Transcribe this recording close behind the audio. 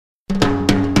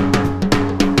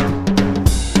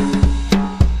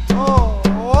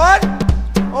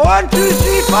1, 2,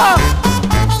 3, 4.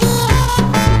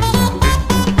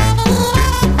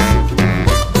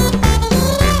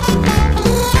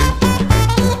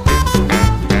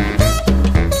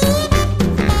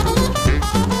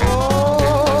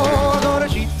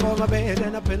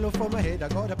 For my head, I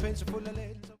got a pencil full of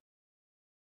lead.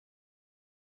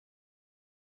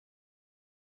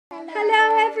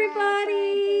 Hello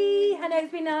everybody! I know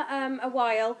it's been a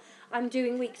while. I'm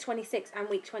doing week 26 and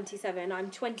week 27.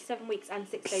 I'm 27 weeks and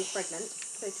 6 days pregnant,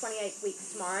 so 28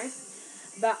 weeks tomorrow.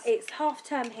 But it's half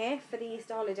term here for the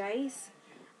Easter holidays,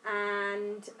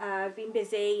 and I've been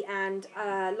busy and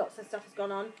lots of stuff has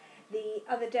gone on. The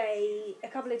other day, a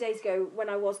couple of days ago, when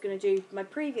I was going to do my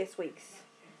previous week's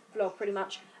vlog pretty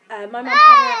much, my mum had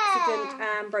an accident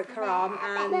and broke her arm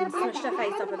and smashed her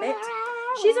face up a bit.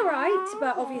 She's alright,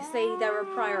 but obviously there are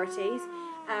priorities.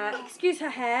 Excuse her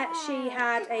hair, she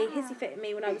had a hissy fit at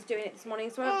me when I was doing it this morning,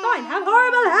 so I'm fine, have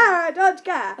horrible hair, I don't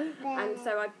care. And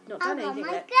so I've not done anything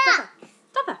with it.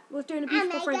 Stop her. I was doing a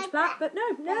beautiful French plait, but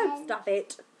no, stop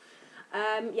it.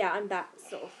 Yeah, I'm that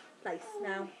sort of place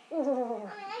now.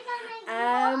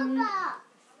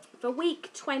 For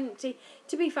week 20,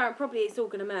 to be fair, probably it's all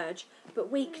going to merge, but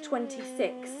week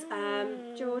 26,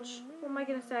 George, what am I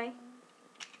going to say?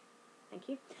 Thank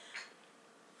you.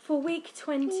 For week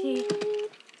 20,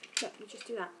 look, you just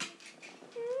do that.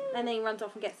 And then he runs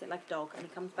off and gets it like a dog, and he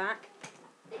comes back.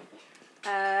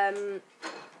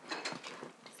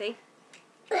 See?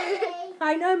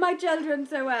 I know my children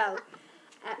so well.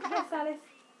 Yes, Alice?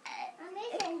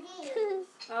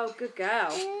 Oh, good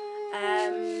girl.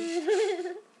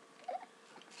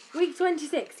 Week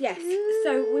 26, yes.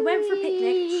 So we went for a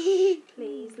picnic.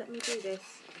 Please, let me do this.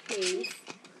 Please.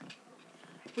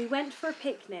 We went for a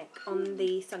picnic on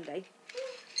the Sunday.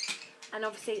 And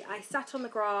obviously I sat on the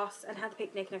grass and had the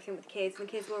picnic and everything with the kids. And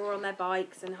the kids were on their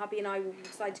bikes and hubby and I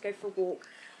decided to go for a walk.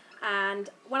 And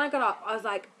when I got up, I was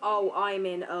like, oh, I'm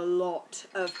in a lot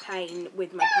of pain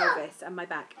with my pelvis and my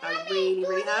back. I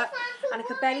really hurt. And I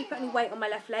could barely put any weight on my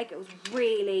left leg. It was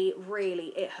really,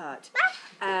 it hurt.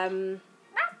 No,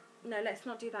 let's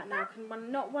not do that now.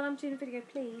 Not while I'm doing a video,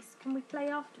 please. Can we play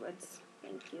afterwards?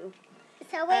 Thank you.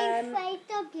 So we play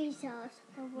doggy sauce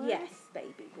for Yes,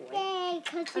 baby boy. Yay,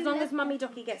 as long as Mummy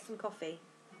Docky gets some coffee.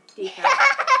 Decaf.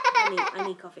 I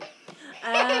need coffee.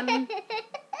 I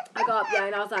got up there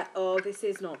and I was like, oh, this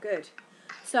is not good.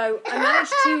 So I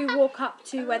managed to walk up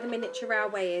to where the miniature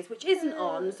railway is, which isn't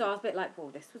on. So I was a bit like, well,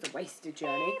 this was a wasted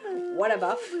journey.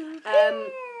 Whatever.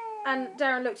 And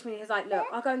Darren looked at me and he was like, look,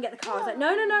 I'll go and get the car. I was like,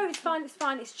 no, it's fine.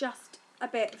 It's just a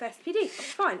bit of SPD.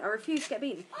 It's fine. I refuse to get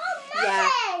beaten. Yeah,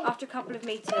 after a couple of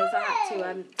metres, I had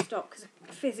to stop because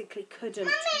I physically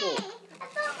couldn't walk.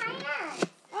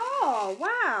 Oh,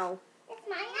 wow. It's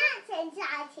my aunt's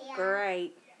inside here.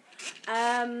 Great.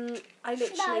 I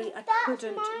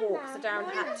couldn't walk, so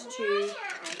Darren had to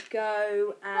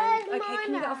go and... Okay,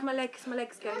 can you get off my leg because my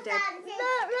leg's going dead?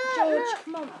 George,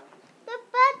 come on. The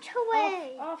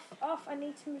battery. Off. I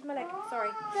need to move my leg. Sorry.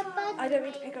 I don't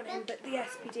mean to pick on him, but the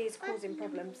SPD is causing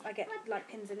problems. I get like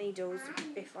pins and needles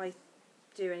if I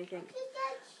do anything.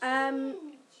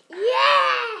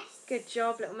 Yes. Good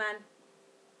job, little man.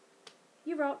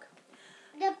 You rock.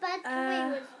 The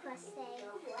battery was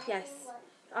busted. Yes.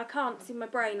 I can't see my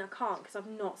brain. I can't because I've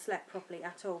not slept properly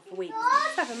at all for weeks.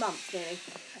 7 months nearly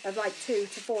of like 2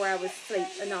 to 4 hours sleep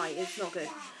a night. It's not good.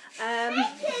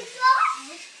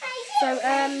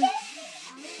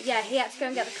 Yeah, he had to go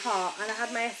and get the car, and I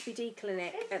had my SPD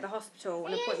clinic at the hospital,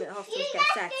 an appointment at the hospital to get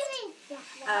assessed.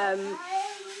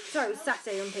 Sorry, it was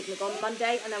Saturday on picnic, on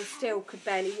Monday, and I still could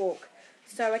barely walk.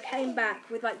 So I came back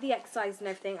with like the exercise and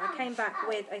everything. I came back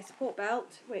with a support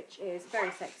belt, which is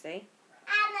very sexy.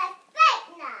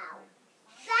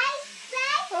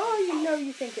 Oh, you know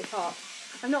you think it's hot.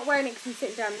 I'm not wearing it because I'm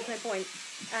sitting down, there's no point.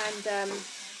 And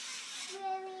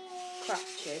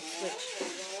crutches, which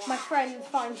my friend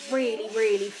finds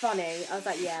really funny. I was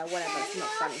like, yeah, whatever, it's not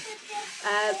funny.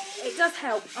 It does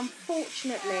help.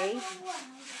 Unfortunately,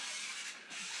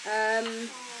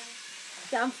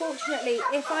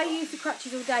 if I use the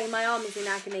crutches all day, my arm is in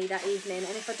agony that evening,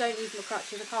 and if I don't use my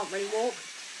crutches, I can't really walk.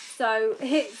 So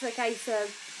it's a case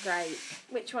of, great,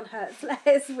 which one hurts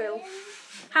less?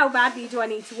 How badly do I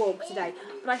need to walk today?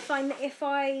 But I find that if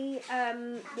I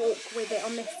walk with it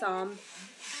on this arm,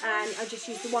 and I just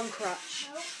use the one crutch,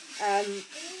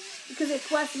 because it's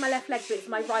worse in my left leg, but it's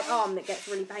my right arm that gets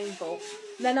really painful,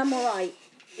 then I'm alright,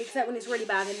 except when it's really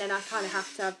bad, and then I kind of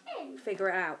have to figure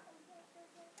it out,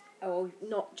 or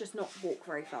not walk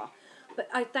very far.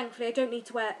 But thankfully I don't need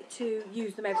to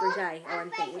use them every day or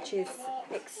anything, which is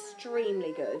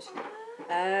extremely good.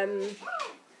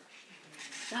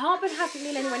 The heartburn hasn't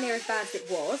been anywhere near as bad as it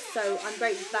was, so I'm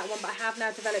grateful for that one, but I have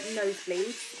now developed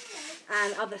nosebleeds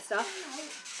and other stuff.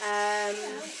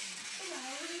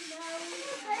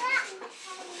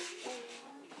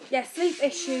 Yeah, sleep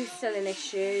issue, still an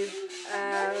issue.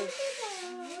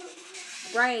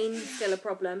 Brain, still a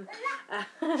problem.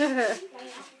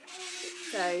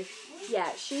 So, yeah,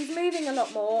 she's moving a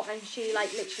lot more, and she,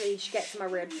 like, literally, she gets to my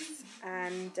ribs,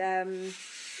 and doing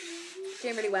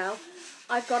really well.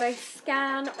 I've got a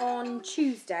scan on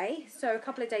Tuesday, so a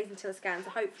couple of days until the scan, so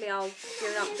hopefully I'll do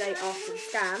an update after the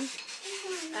scan.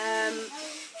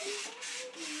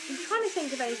 I'm trying to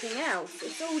think of anything else.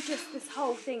 It's all just, this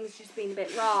whole thing's just been a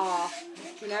bit raw,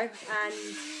 you know, and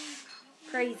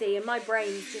crazy, and my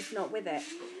brain's just not with it.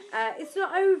 It's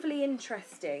not overly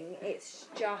interesting, it's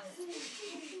just...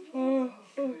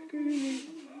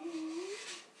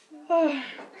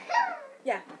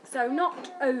 yeah, so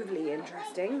not overly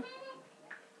interesting.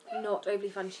 Not overly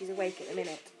fun. She's awake at the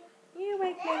minute. You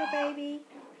awake, little baby?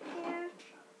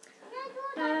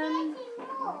 Yeah.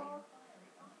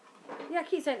 Yeah, I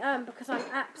keep saying because I'm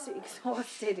absolutely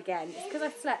exhausted again. It's because I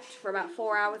slept for about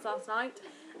 4 hours last night,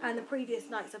 and the previous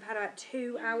nights I've had about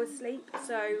 2 hours sleep.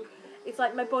 So it's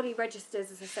like my body registers,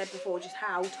 as I said before, just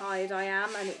how tired I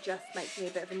am, and it just makes me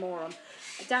a bit of a moron.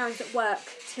 Darren's at work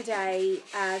today.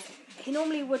 He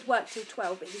normally would work till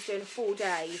 12, but he's doing a full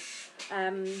day.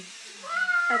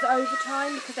 As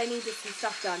overtime because they needed some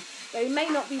stuff done. So he may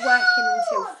not be working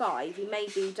until 5. He may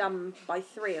be done by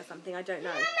 3 or something. I don't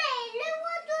know.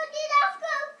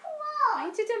 I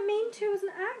didn't mean to. It was an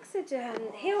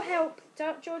accident. He'll help.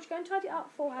 George, go and tidy it up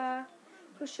for her.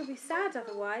 Because she'll be sad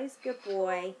otherwise. Good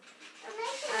boy.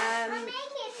 I'll make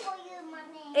it for you,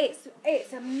 Mummy.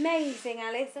 It's amazing,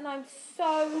 Alice, and I'm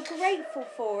so grateful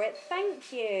for it.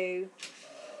 Thank you.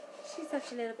 She's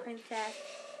such a little princess.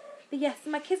 But yes,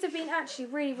 my kids have been actually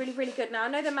really, really, really good. Now, I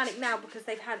know they're manic now because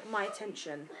they've had my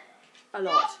attention a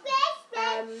lot.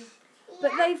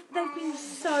 But they've been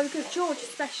so good. George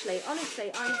especially.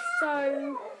 Honestly, I'm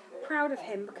so proud of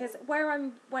him because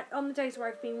on the days where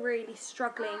I've been really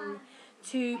struggling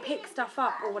to pick stuff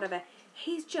up or whatever,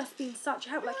 he's just been such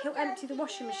help. Like, he'll empty the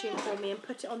washing machine for me and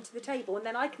put it onto the table, and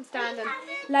then I can stand and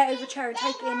lay it over a chair and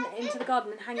take it into the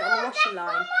garden and hang it on the washing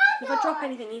line. If I drop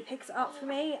anything, he picks it up for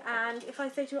me, and if I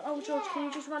say to him, oh, George, can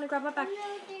you just run and grab my bag?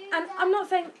 And I'm not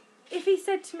saying, if he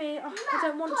said to me, oh, I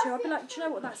don't want to, I'd be like, do you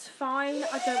know what, that's fine.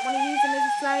 I don't want to use him as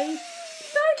a slave.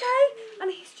 It's okay.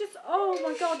 And he's just, oh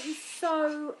my God, he's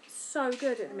so, so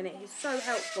good at the minute. He's so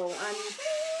helpful, and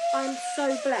I'm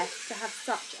so blessed to have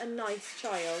such a nice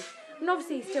child. And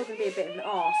obviously he's still going to be a bit of an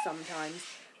arse sometimes,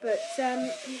 but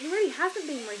he really hasn't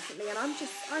been recently, and I'm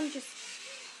just,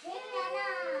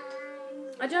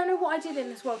 I don't know what I did in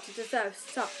this world to deserve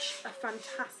such a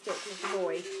fantastic little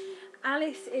boy.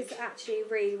 Alice is actually a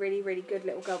really, really, really good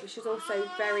little girl, but she's also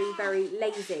very, very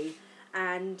lazy,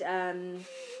 and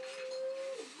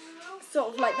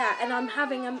sort of like that, and I'm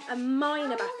having a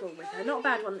minor battle with her, not a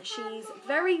bad one, that she's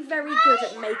very, very good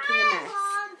at making a mess.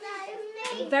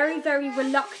 Very, very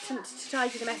reluctant to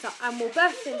tidy the mess up, and will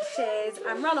burst into tears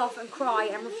and run off and cry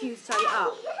and refuse to tidy it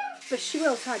up. But she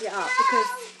will tidy it up because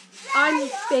I'm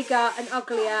bigger and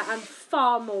uglier and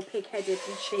far more pig-headed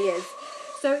than she is.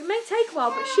 So it may take a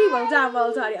while, but she will damn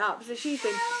well tidy it up. So she's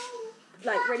been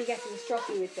like really getting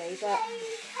stroppy with me, but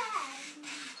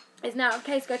it's now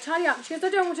okay to go tidy up. She goes, I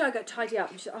don't want to. I go tidy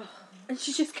up, and she, oh, and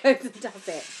she just goes and does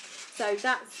it. So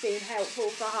that's been helpful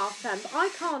for half term. But I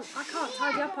can't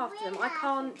tidy up after them. I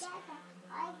can't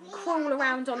crawl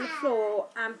around on the floor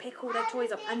and pick all their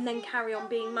toys up and then carry on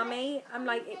being mummy. I'm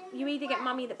like, you either get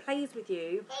mummy that plays with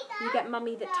you, you get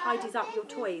mummy that tidies up your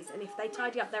toys. And if they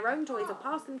tidy up their own toys or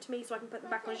pass them to me so I can put them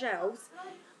back on shelves,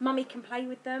 mummy can play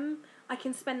with them. I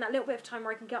can spend that little bit of time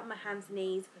where I can get on my hands and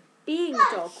knees, being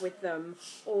a dog with them,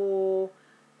 or,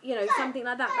 you know, something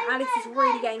like that. But Alice is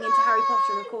really getting into Harry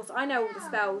Potter, and of course I know all the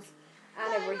spells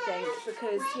and everything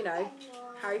because, you know,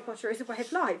 Harry Potter is a way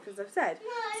of life, as I've said.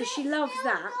 So she loves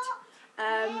that.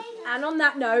 And on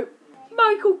that note,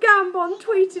 Michael Gambon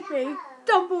tweeted me.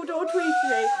 Dumbledore tweeted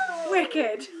me.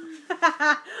 Wicked.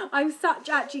 I'm such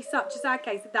a sad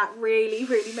case that really,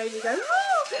 really made me go,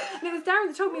 oh! And it was Darren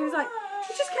that told me, he was like,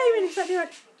 he just came in and said,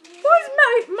 why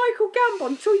has Michael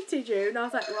Gambon tweeted you? And I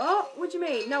was like, what do you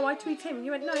mean? No, I tweeted him. And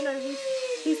you went, no,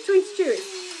 he's tweeted you.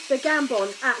 It's the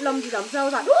Gambon at Lumdydum. So I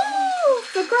was like, ooh!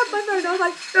 So I grabbed my phone and I was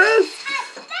like,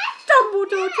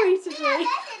 Dumbledore tweeted me.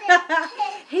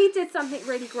 He did something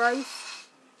really gross.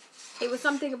 It was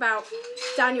something about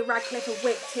Daniel Radcliffe had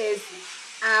whipped his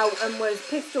out and was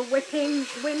pistol whipping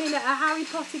women at a Harry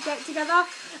Potter get together,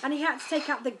 and he had to take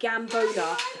out the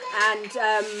Gambona and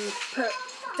put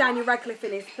Daniel Radcliffe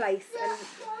in his place,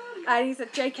 and he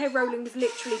said J.K. Rowling was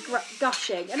literally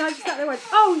gushing, and I just sat there and went,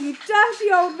 "Oh, you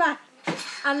dirty old man,"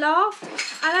 and laughed,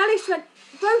 and Alice went,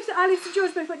 both Alice and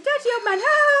George both went, "Dirty old man,"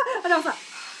 ah! And I was like,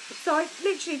 so I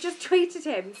literally just tweeted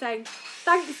him saying,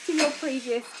 "Thanks to your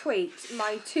previous tweet,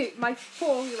 my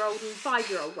 4-year-old and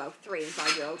 5-year-old, well, 3 and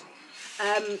 5-year-old,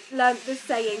 learnt the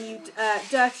saying, you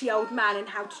dirty old man, and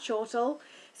how to chortle."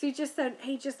 So he just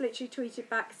literally tweeted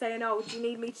back saying, "Oh, do you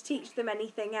need me to teach them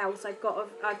anything else? I've got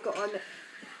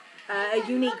a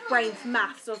unique brain for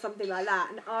maths," or something like that.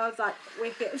 And I was like,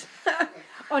 wicked.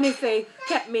 Honestly,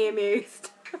 kept me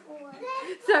amused.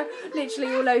 So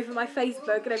literally all over my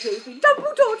Facebook and everything, it's been,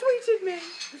 "Dumbledore tweeted me."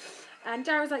 And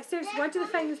Darren was like, "Seriously, why do the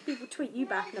famous people tweet you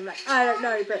back?" And I'm like, "I don't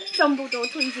know, but Dumbledore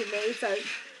tweeted me, so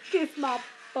kiss my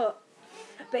butt."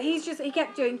 But he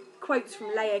kept doing quotes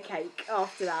from Layer Cake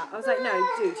after that. I was like, "No,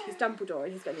 dude, he's Dumbledore."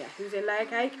 And he's going, "Yeah, he was in Layer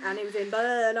Cake and he was in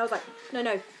blah." And I was like,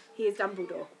 No, he is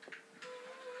Dumbledore.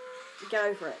 Get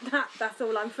over it. That's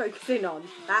all I'm focusing on.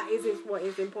 That is what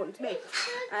is important to me.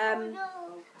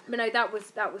 But no, that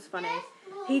was funny.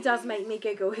 He does make me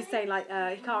giggle. He's saying like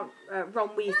Ron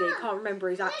Weasley, can't remember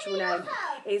his actual name,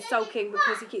 is sulking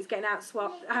because he keeps getting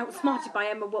outsmarted by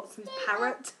Emma Watson's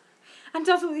parrot, and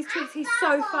does all these tweets. He's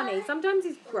so funny. Sometimes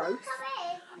he's gross.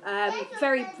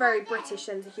 Very, very British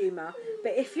sense of humour.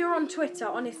 But if you're on Twitter,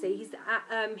 honestly, he's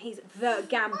the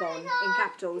Gambon in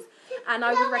capitals, and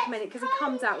I would recommend it because he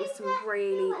comes out with some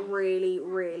really, really,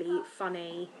 really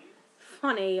funny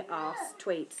ass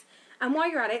tweets. And while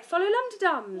you're at it, follow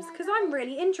Londerdums, because I'm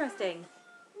really interesting.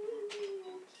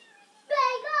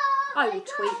 I will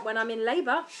tweet when I'm in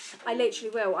labour. I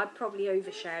literally will. I'd probably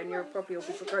overshare, and you'll probably all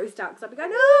be grossed out, because I'll be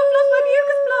going, "Oh, I've lost my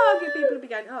mucus plug," and people will be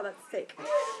going, "Oh, that's sick."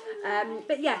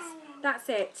 But yes, that's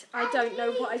it. I don't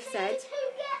know what I've said.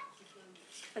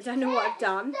 I don't know what I've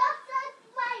done.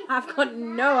 I've got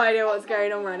no idea what's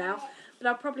going on right now. But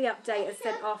I'll probably update, as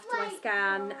said, after my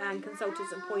scan and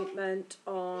consultant's appointment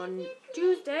on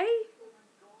Tuesday.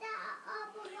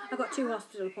 I've got 2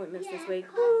 hospital appointments this week.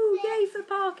 Woo, yay for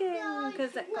parking,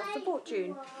 because that costs a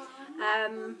fortune.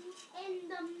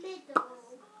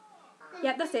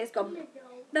 Yeah, that's it, it's gone.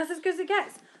 That's as good as it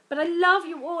gets. But I love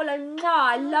you all, and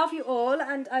I love you all,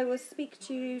 and I will speak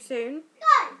to you soon.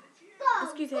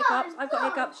 Excuse the hiccups. I've got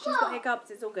hiccups, she's got hiccups,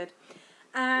 it's all good.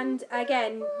 And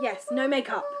again, yes, no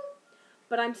makeup.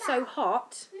 But I'm so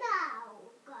hot.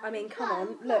 I mean, come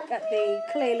on, look at the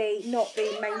clearly not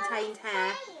being maintained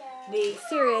hair, the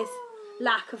serious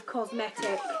lack of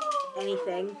cosmetic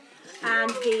anything, and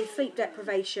the sleep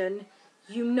deprivation.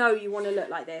 You know you want to look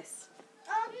like this.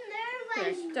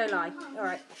 Yes, don't lie. All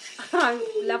right.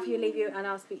 I love you, leave you, and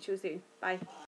I'll speak to you soon. Bye.